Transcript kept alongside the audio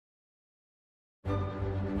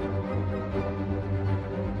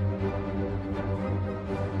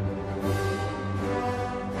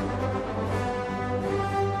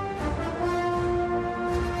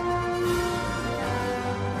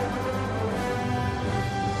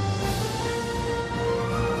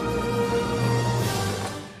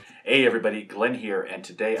Hey everybody, Glenn here, and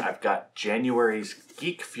today I've got January's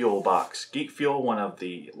GeekFuel box. GeekFuel, one of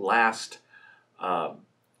the last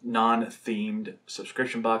non-themed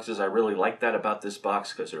subscription boxes. I really like that about this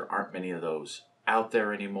box because there aren't many of those out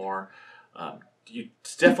there anymore.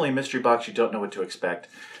 It's definitely a mystery box. You don't know what to expect.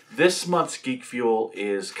 This month's GeekFuel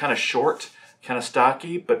is kind of short, kind of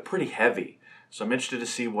stocky, but pretty heavy. So I'm interested to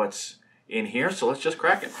see what's in here, so let's just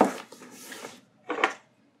crack it.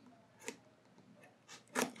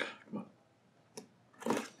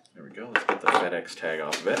 There we go. Let's get the FedEx tag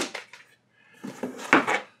off of it.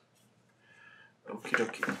 Okie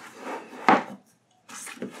dokie.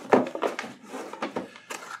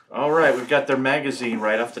 All right, we've got their magazine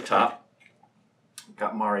right off the top.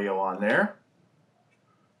 Got Mario on there.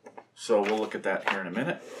 So we'll look at that here in a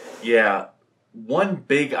minute. Yeah, one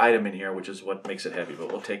big item in here, which is what makes it heavy,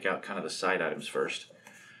 but we'll take out kind of the side items first.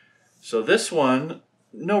 So this one,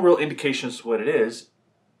 no real indication as to what it is.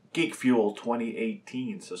 GeekFuel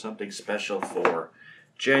 2018, so something special for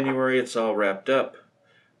January. It's all wrapped up.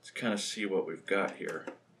 Let's kind of see what we've got here.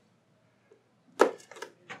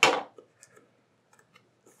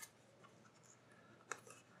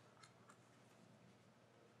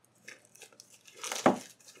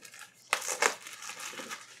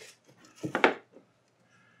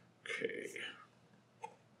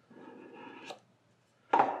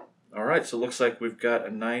 Alright, so it looks like we've got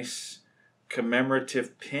a nice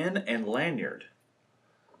commemorative pin and lanyard.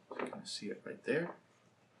 You can kind of see it right there.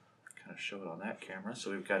 Kind of show it on that camera.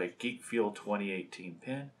 So we've got a GeekFuel 2018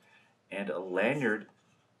 pin and a lanyard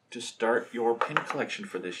to start your pin collection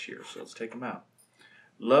for this year. So let's take them out.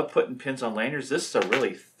 Love putting pins on lanyards. This is a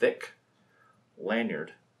really thick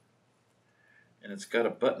lanyard. And it's got a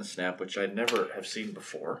button snap, which I never have seen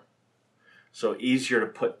before. So easier to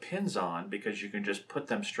put pins on because you can just put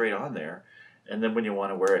them straight on there, and then when you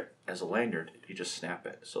want to wear it as a lanyard, you just snap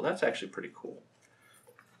it. So that's actually pretty cool.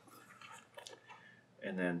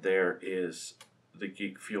 And then there is the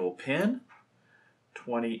GeekFuel pin,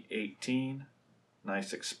 2018.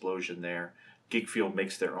 Nice explosion there. GeekFuel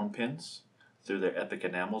makes their own pins through their Epic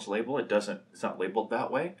Enamels label. It's not labeled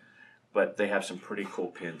that way, but they have some pretty cool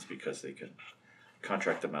pins because they can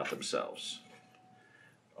contract them out themselves.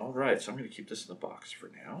 All right, so I'm going to keep this in the box for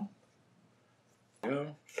now.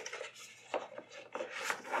 Go.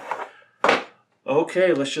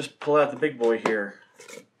 Okay, let's just pull out the big boy here.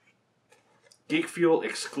 GeekFuel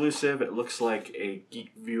exclusive. It looks like a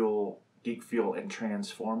GeekFuel and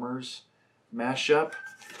Transformers mashup.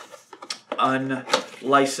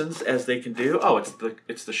 Unlicensed as they can do. Oh,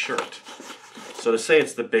 it's the shirt. So to say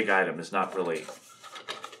it's the big item is not really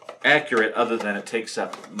accurate, other than it takes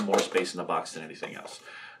up more space in the box than anything else.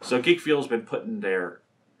 So GeekFuel's been putting their,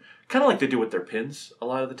 kind of like they do with their pins a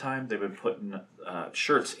lot of the time, they've been putting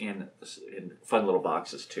shirts in fun little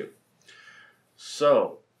boxes too.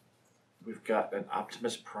 So we've got an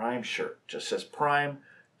Optimus Prime shirt. Just says Prime,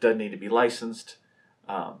 doesn't need to be licensed,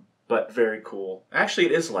 but very cool. Actually,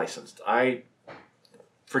 it is licensed.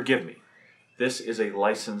 Forgive me. This is a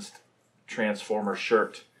licensed Transformer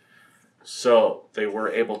shirt. So they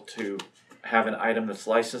were able to have an item that's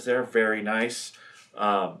licensed there. Very nice.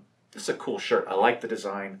 It's a cool shirt. I like the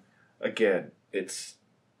design. Again, it's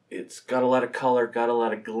got a lot of color, got a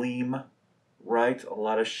lot of gleam, right? A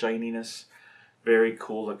lot of shininess. Very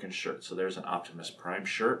cool looking shirt. So there's an Optimus Prime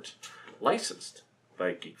shirt, licensed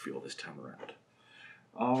by GeekFuel this time around.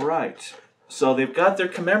 All right. So they've got their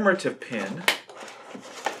commemorative pin.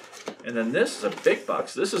 And then this is a big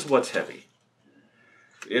box. This is what's heavy.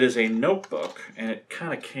 It is a notebook, and it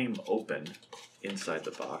kind of came open inside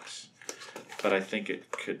the box, but I think it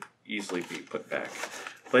could easily be put back.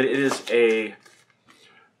 But it is a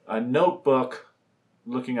notebook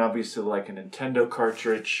looking obviously like a Nintendo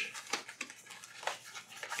cartridge.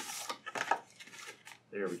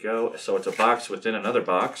 There we go. So it's a box within another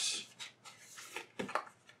box.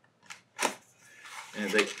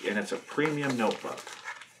 And it's a premium notebook.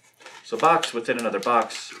 So box within another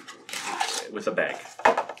box with a bag.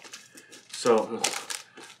 So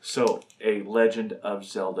a Legend of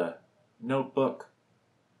Zelda notebook,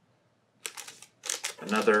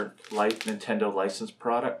 another Nintendo licensed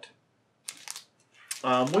product,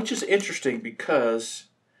 which is interesting because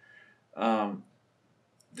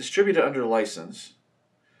distributed under license,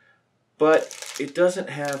 but it doesn't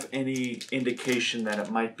have any indication that it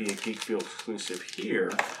might be a GeekFuel exclusive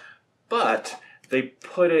here, but they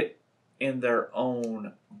put it in their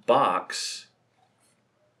own box.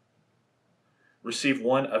 Receive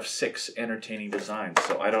one of 6 entertaining designs.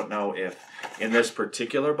 So I don't know if in this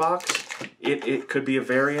particular box it could be a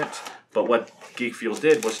variant, but what GeekFuel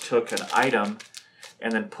did was took an item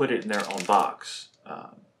and then put it in their own box.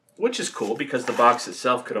 which is cool because the box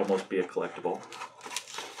itself could almost be a collectible.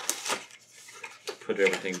 Put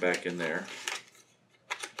everything back in there.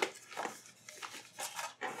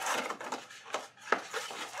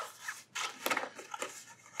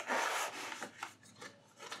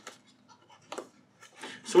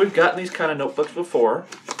 So we've gotten these kind of notebooks before,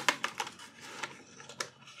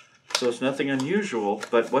 so it's nothing unusual,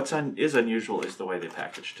 but what's is unusual is the way they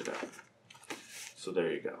package today. So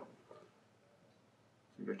there you go.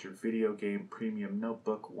 You got your video game premium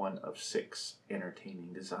notebook, 1 of 6,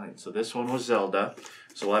 entertaining design. So this one was Zelda,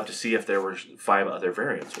 so we'll have to see if there were 5 other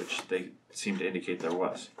variants, which they seem to indicate there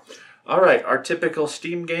was. All right, our typical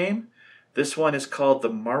Steam game. This one is called The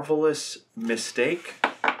Marvelous Mistake.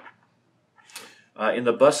 In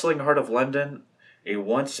the bustling heart of London, a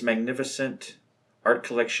once magnificent art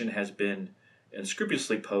collection has been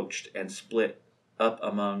unscrupulously poached and split up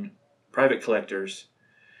among private collectors.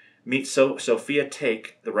 Meet Sophia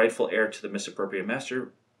Take, the rightful heir to the misappropriated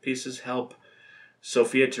masterpieces. Help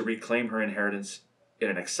Sophia to reclaim her inheritance in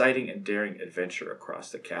an exciting and daring adventure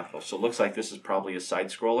across the capital. So it looks like this is probably a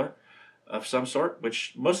side-scroller of some sort,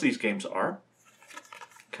 which most of these games are.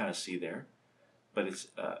 Kind of see there. But it's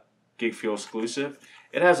GeekFuel exclusive.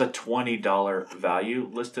 It has a $20 value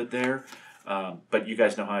listed there, but you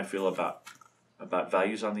guys know how I feel about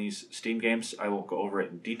values on these Steam games. I won't go over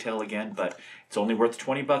it in detail again, but it's only worth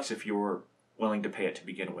 20 bucks if you were willing to pay it to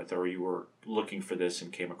begin with, or you were looking for this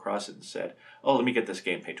and came across it and said, oh, let me get this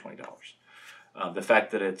game, pay $20. The fact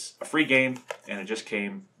that it's a free game and it just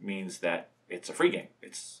came means that it's a free game.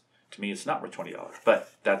 To me, it's not worth $20, but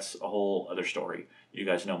that's a whole other story. You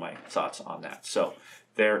guys know my thoughts on that. So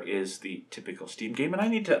there is the typical Steam game, and I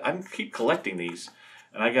keep collecting these,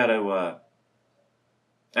 and I got to,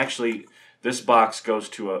 actually, this box goes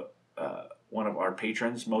to one of our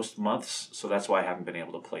patrons most months, so that's why I haven't been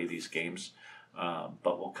able to play these games.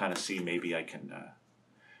 But we'll kind of see. Maybe I can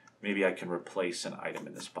replace an item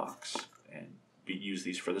in this box and use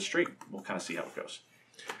these for the stream. We'll kind of see how it goes.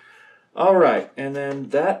 All right, and then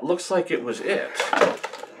that looks like it was it.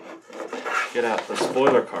 Get out the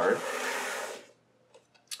spoiler card.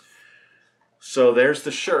 So there's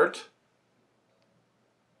the shirt,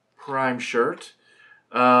 Prime shirt.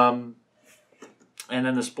 And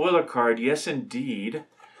then the spoiler card, yes indeed,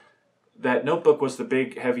 that notebook was the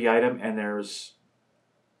big heavy item, and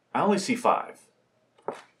I only see 5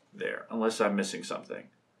 there, unless I'm missing something.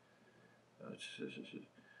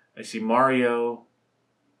 I see Mario,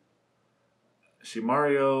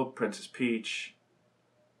 Princess Peach,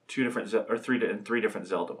 3 different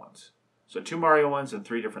Zelda ones. So 2 Mario ones and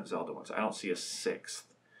 3 different Zelda ones. I don't see a 6th.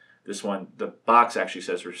 This one, the box actually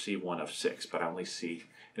says receive 1 of 6, but I only see,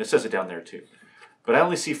 and it says it down there too. But I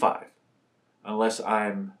only see 5, unless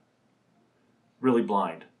I'm really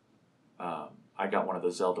blind. I got one of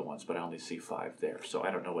the Zelda ones, but I only see 5 there, so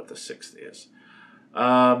I don't know what the 6th is.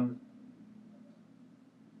 And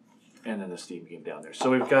then the Steam game down there.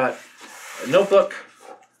 So we've got a notebook,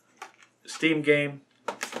 Steam game,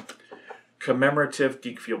 commemorative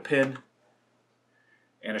GeekFuel pin,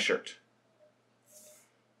 and a shirt.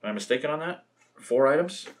 Am I mistaken on that? 4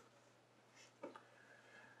 items?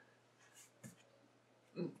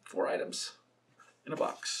 4 items in a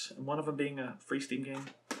box, and one of them being a free Steam game.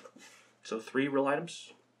 So 3 real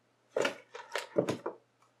items.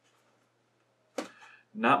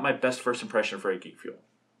 Not my best first impression for a GeekFuel.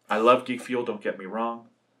 I love GeekFuel, don't get me wrong.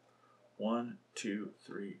 1, 2,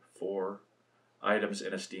 3, 4 items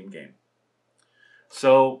in a Steam game.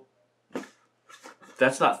 So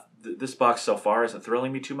that's not, this box so far isn't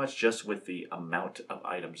thrilling me too much, just with the amount of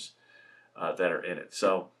items that are in it.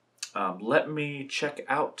 So let me check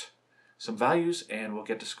out some values and we'll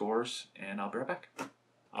get to scores, and I'll be right back.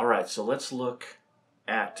 All right, so let's look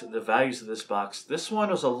at the values of this box. This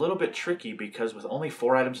one was a little bit tricky because with only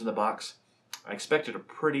 4 items in the box, I expected a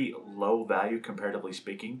pretty low value comparatively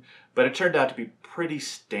speaking, but it turned out to be pretty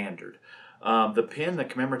standard. The pin, the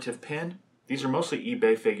commemorative pin, these are mostly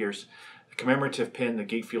eBay figures. The commemorative pin, the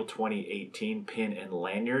GeekFuel 2018 pin and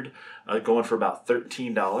lanyard, going for about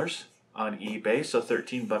 $13 on eBay, so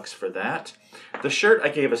 13 bucks for that. The shirt I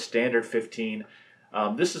gave a standard 15.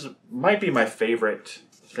 This might be my favorite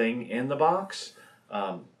thing in the box.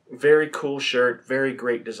 Very cool shirt, very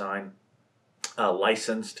great design,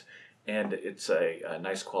 licensed, and it's a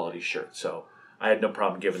nice quality shirt. So I had no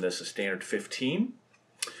problem giving this a standard 15.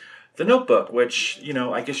 The notebook, which, you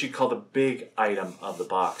know, I guess you'd call the big item of the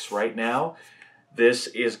box. Right now, this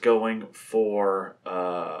is going for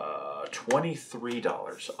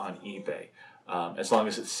 $23 on eBay, as long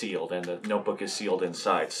as it's sealed and the notebook is sealed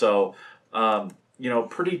inside. So, you know,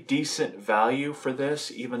 pretty decent value for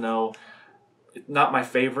this, even though not my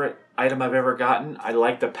favorite item I've ever gotten. I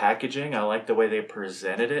like the packaging. I like the way they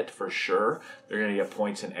presented it for sure. They're going to get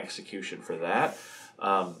points in execution for that.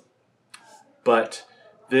 But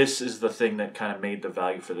this is the thing that kind of made the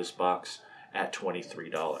value for this box at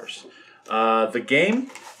 $23. The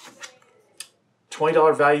game,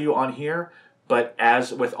 $20 value on here, but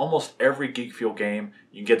as with almost every GeekFuel game,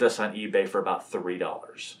 you can get this on eBay for about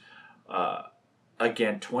 $3.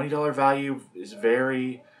 Again, $20 value is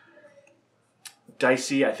very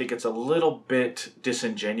dicey. I think it's a little bit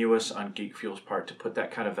disingenuous on GeekFuel's part to put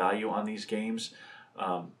that kind of value on these games.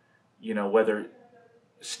 You know, whether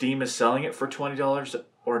Steam is selling it for $20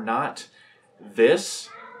 or not, this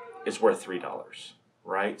is worth $3,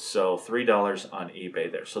 right? So $3 on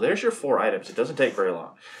eBay there. So there's your 4 items. It doesn't take very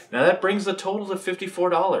long. Now that brings the total to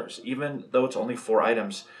 $54, even though it's only 4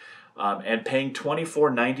 items. And paying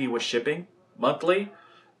 $24.90 with shipping monthly,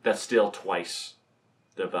 that's still twice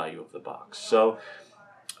the value of the box. So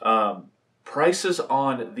prices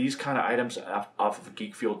on these kind of items off of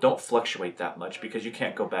GeekFuel don't fluctuate that much because you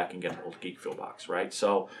can't go back and get an old GeekFuel box, right?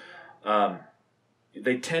 So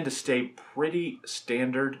they tend to stay pretty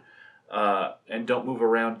standard and don't move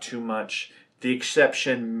around too much. The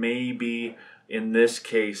exception maybe in this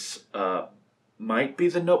case might be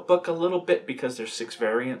the notebook a little bit because there's 6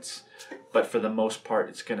 variants, but for the most part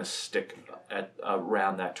it's going to stick at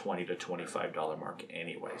around that $20 to $25 mark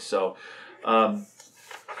anyway. So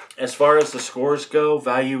as far as the scores go,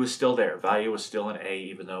 value is still there. Value is still an A,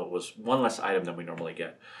 even though it was 1 less item than we normally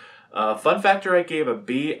get. Fun factor, I gave a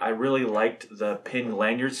B. I really liked the pin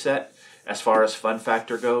lanyard set. As far as fun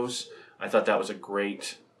factor goes, I thought that was a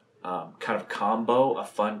great kind of combo, a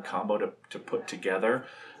fun combo to put together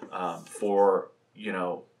for, you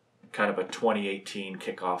know, kind of a 2018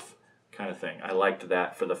 kickoff kind of thing. I liked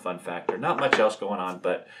that for the fun factor. Not much else going on,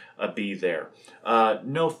 but a B there.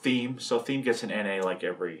 No theme, so theme gets an NA like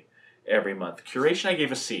every month. Curation, I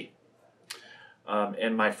gave a C.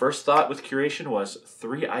 And my first thought with curation was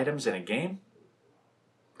 3 items in a game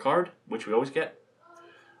card, which we always get.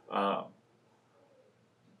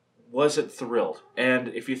 Wasn't thrilled. And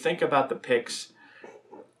if you think about the picks,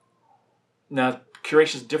 now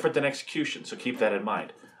curation is different than execution, so keep that in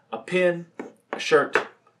mind. A pin, a shirt,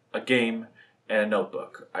 a game, and a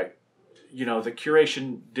notebook. You know, the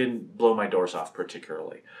curation didn't blow my doors off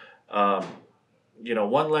particularly. You know,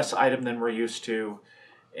 1 less item than we're used to,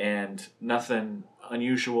 and nothing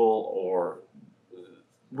unusual or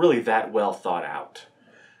really that well thought out.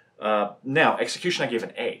 Now, execution I gave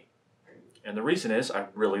an A. And the reason is I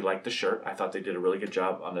really liked the shirt. I thought they did a really good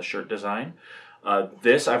job on the shirt design.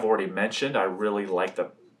 This I've already mentioned. I really liked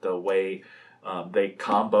the way they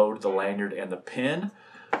comboed the lanyard and the pin.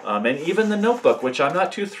 And even the notebook, which I'm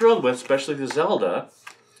not too thrilled with, especially the Zelda.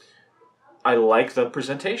 I like the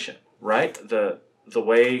presentation, right? The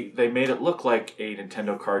way they made it look like a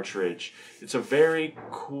Nintendo cartridge. It's a very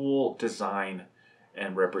cool design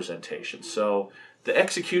and representation. So the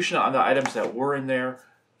execution on the items that were in there,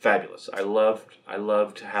 fabulous. I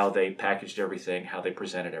loved how they packaged everything, how they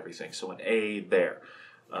presented everything. So an A there.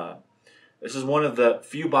 This is one of the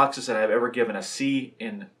few boxes that I've ever given a C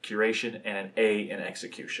in curation and an A in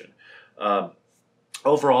execution.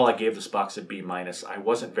 Overall, I gave this box a B-. I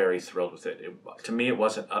wasn't very thrilled with it. To me, it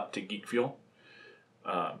wasn't up to GeekFuel.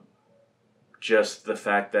 Just the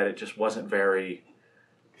fact that it just wasn't very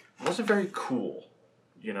cool,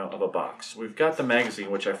 you know, of a box. We've got the magazine,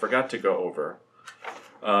 which I forgot to go over.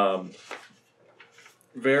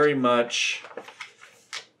 Very much,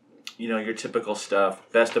 you know, your typical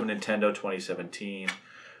stuff. Best of Nintendo 2017,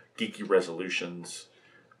 geeky resolutions,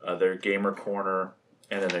 their gamer corner,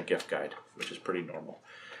 and then their gift guide, which is pretty normal.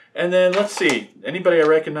 And then let's see, anybody I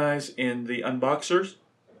recognize in the unboxers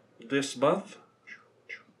this month?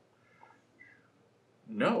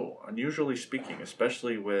 No, unusually speaking,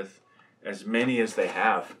 especially with as many as they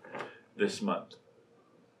have this month.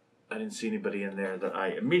 I didn't see anybody in there that I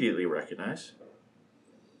immediately recognize.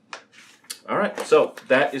 All right, so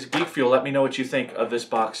that is GeekFuel. Let me know what you think of this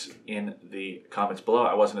box in the comments below.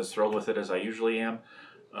 I wasn't as thrilled with it as I usually am.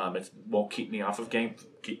 It won't keep me off of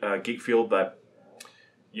GeekFuel, but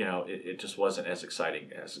you know, it just wasn't as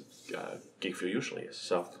exciting as GeekFuel usually is.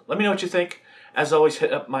 So let me know what you think. As always,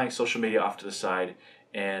 hit up my social media off to the side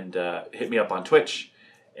and hit me up on Twitch.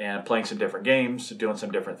 And I'm playing some different games, doing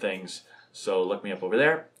some different things. So look me up over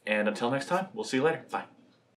there. And until next time, we'll see you later. Bye.